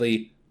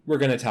broadly. We're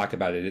going to talk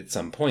about it at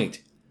some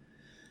point.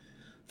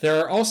 There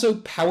are also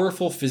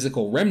powerful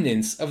physical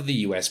remnants of the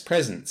US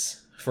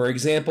presence. For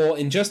example,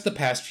 in just the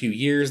past few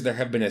years, there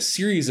have been a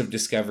series of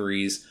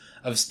discoveries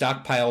of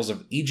stockpiles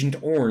of Agent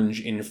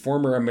Orange in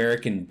former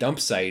American dump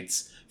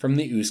sites from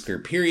the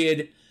USCAR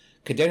period.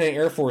 Kadena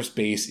Air Force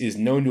Base is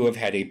known to have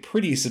had a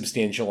pretty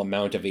substantial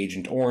amount of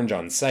Agent Orange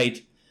on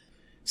site.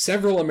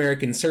 Several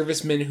American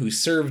servicemen who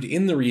served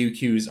in the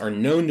Ryukyus are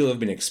known to have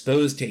been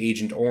exposed to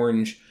Agent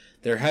Orange.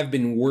 There have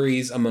been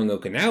worries among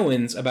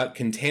Okinawans about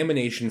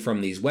contamination from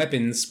these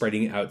weapons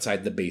spreading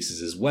outside the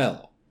bases as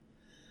well.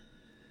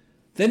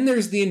 Then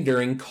there's the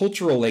enduring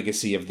cultural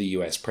legacy of the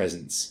US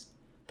presence.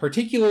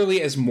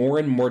 Particularly as more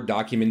and more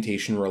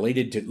documentation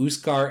related to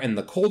USCAR and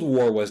the Cold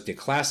War was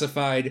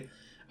declassified,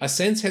 a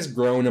sense has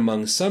grown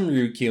among some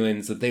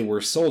Ryukyuans that they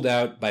were sold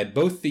out by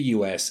both the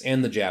US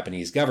and the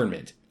Japanese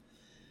government.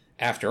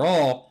 After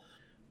all,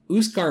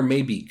 USCAR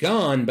may be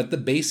gone, but the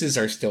bases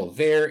are still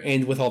there,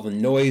 and with all the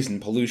noise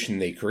and pollution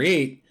they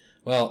create,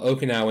 well,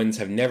 Okinawans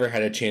have never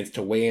had a chance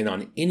to weigh in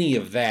on any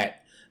of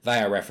that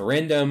via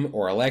referendum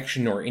or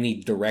election or any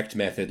direct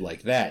method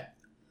like that.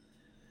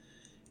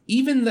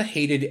 Even the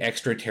hated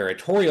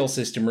extraterritorial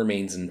system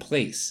remains in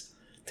place.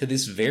 To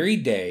this very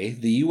day,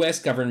 the US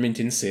government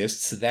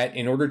insists that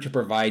in order to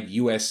provide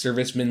US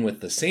servicemen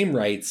with the same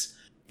rights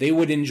they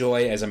would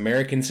enjoy as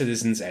American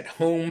citizens at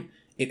home,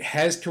 it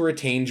has to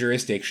retain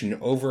jurisdiction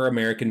over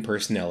American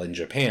personnel in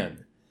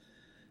Japan.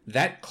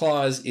 That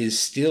clause is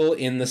still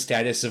in the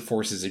Status of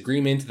Forces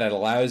Agreement that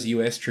allows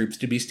US troops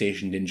to be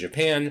stationed in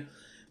Japan,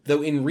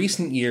 though in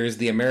recent years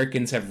the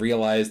Americans have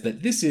realized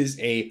that this is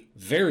a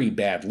very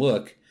bad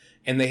look,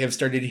 and they have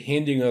started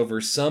handing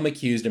over some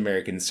accused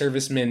American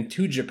servicemen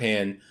to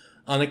Japan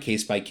on a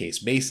case-by-case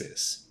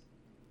basis.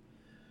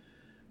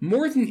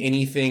 More than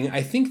anything,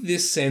 I think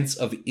this sense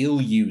of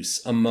ill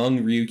use among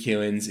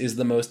Ryukyuans is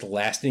the most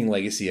lasting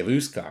legacy of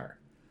USCAR.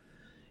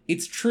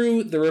 It's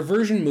true, the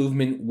reversion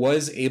movement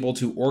was able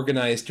to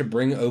organize to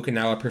bring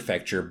Okinawa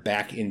Prefecture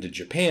back into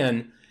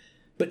Japan,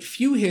 but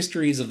few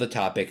histories of the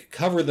topic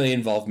cover the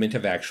involvement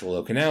of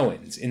actual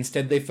Okinawans.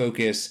 Instead, they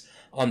focus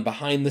on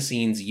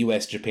behind-the-scenes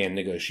US-Japan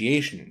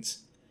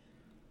negotiations.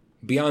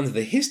 Beyond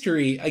the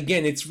history,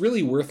 again, it's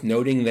really worth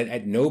noting that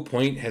at no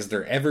point has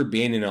there ever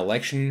been an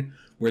election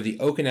where the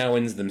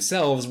Okinawans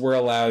themselves were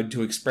allowed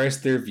to express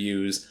their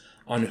views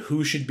on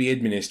who should be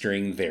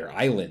administering their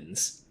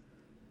islands.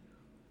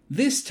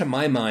 This, to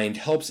my mind,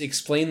 helps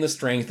explain the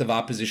strength of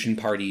opposition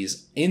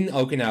parties in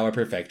Okinawa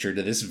Prefecture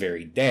to this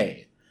very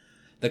day.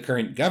 The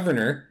current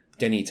governor,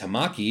 Denny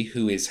Tamaki,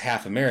 who is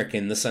half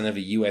American, the son of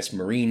a U.S.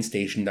 Marine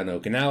stationed on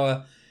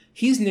Okinawa,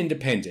 he's an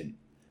independent,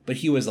 but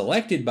he was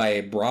elected by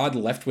a broad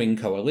left-wing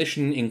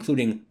coalition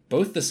including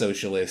both the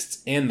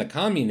socialists and the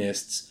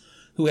communists,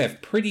 who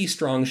have pretty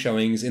strong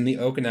showings in the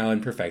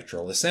Okinawan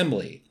Prefectural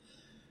Assembly.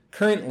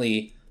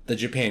 Currently, the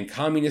Japan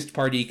Communist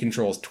Party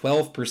controls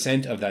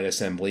 12% of that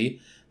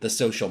assembly. The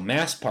Social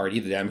Mass Party,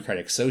 the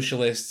Democratic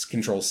Socialists,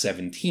 controls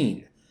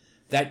 17%.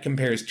 That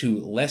compares to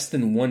less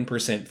than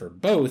 1% for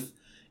both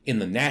in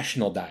the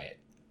National Diet.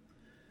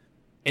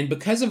 And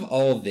because of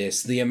all of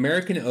this, the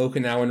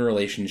American-Okinawan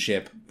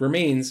relationship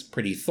remains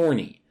pretty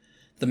thorny.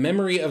 The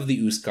memory of the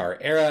USCAR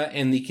era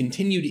and the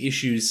continued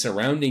issues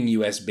surrounding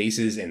U.S.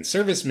 bases and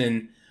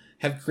servicemen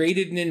have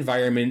created an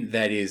environment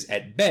that is,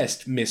 at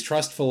best,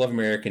 mistrustful of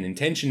American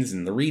intentions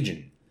in the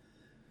region.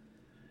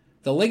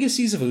 The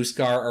legacies of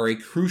USCAR are a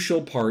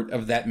crucial part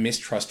of that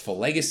mistrustful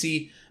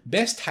legacy,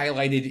 best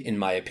highlighted, in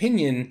my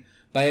opinion,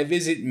 by a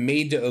visit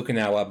made to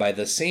Okinawa by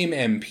the same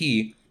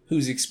MP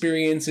whose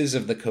experiences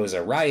of the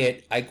Koza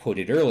riot I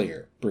quoted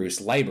earlier,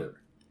 Bruce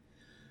Leiber.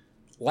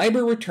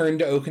 Leiber returned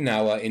to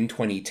Okinawa in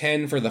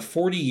 2010 for the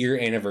 40-year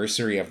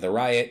anniversary of the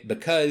riot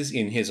because,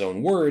 in his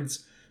own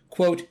words,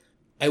 quote,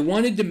 "I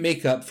wanted to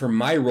make up for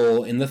my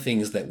role in the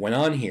things that went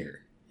on here.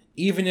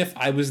 Even if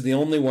I was the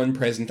only one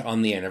present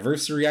on the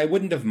anniversary, I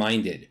wouldn't have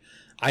minded.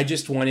 I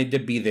just wanted to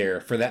be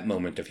there for that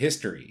moment of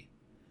history."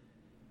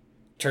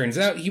 Turns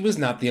out he was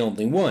not the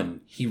only one.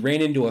 He ran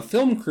into a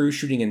film crew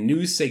shooting a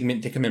news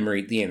segment to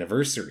commemorate the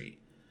anniversary.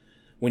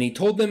 When he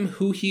told them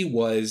who he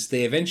was,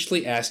 they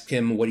eventually asked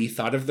him what he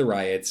thought of the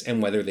riots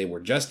and whether they were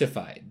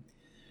justified.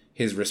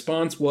 His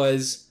response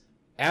was,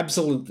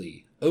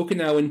 "Absolutely.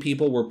 Okinawan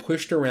people were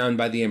pushed around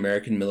by the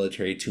American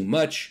military too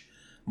much.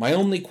 My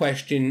only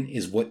question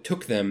is what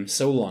took them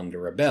so long to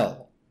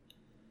rebel."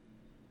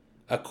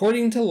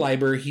 According to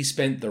Leiber, he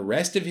spent the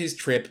rest of his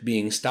trip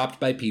being stopped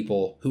by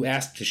people who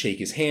asked to shake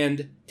his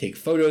hand, take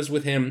photos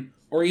with him,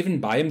 or even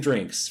buy him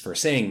drinks for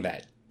saying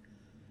that.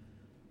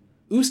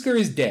 USCAR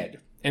is dead,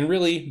 and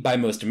really, by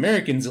most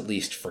Americans at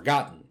least,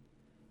 forgotten.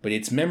 But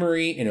its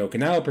memory in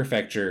Okinawa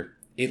Prefecture,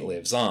 it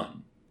lives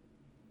on.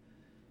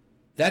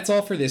 That's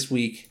all for this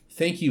week.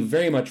 Thank you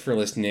very much for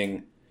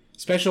listening.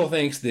 Special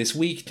thanks this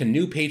week to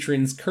new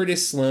patrons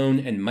Curtis Sloan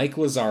and Mike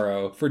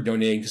Lazaro for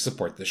donating to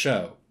support the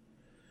show.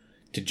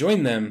 To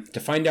join them, to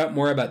find out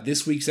more about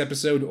this week's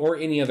episode or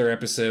any other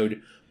episode,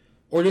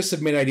 or to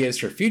submit ideas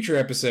for future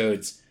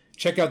episodes,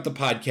 check out the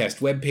podcast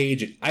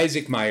webpage at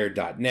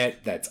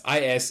isaacmeyer.net, that's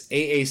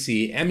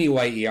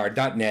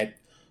isaacmeyer.net,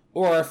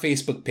 or our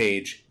Facebook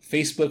page,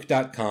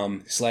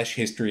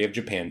 facebook.com/History of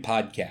Japan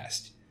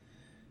podcast.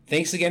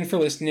 Thanks again for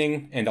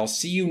listening, and I'll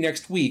see you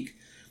next week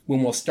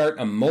when we'll start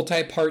a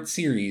multi-part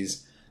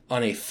series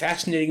on a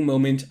fascinating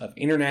moment of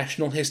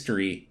international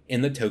history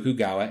in the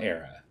Tokugawa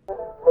era.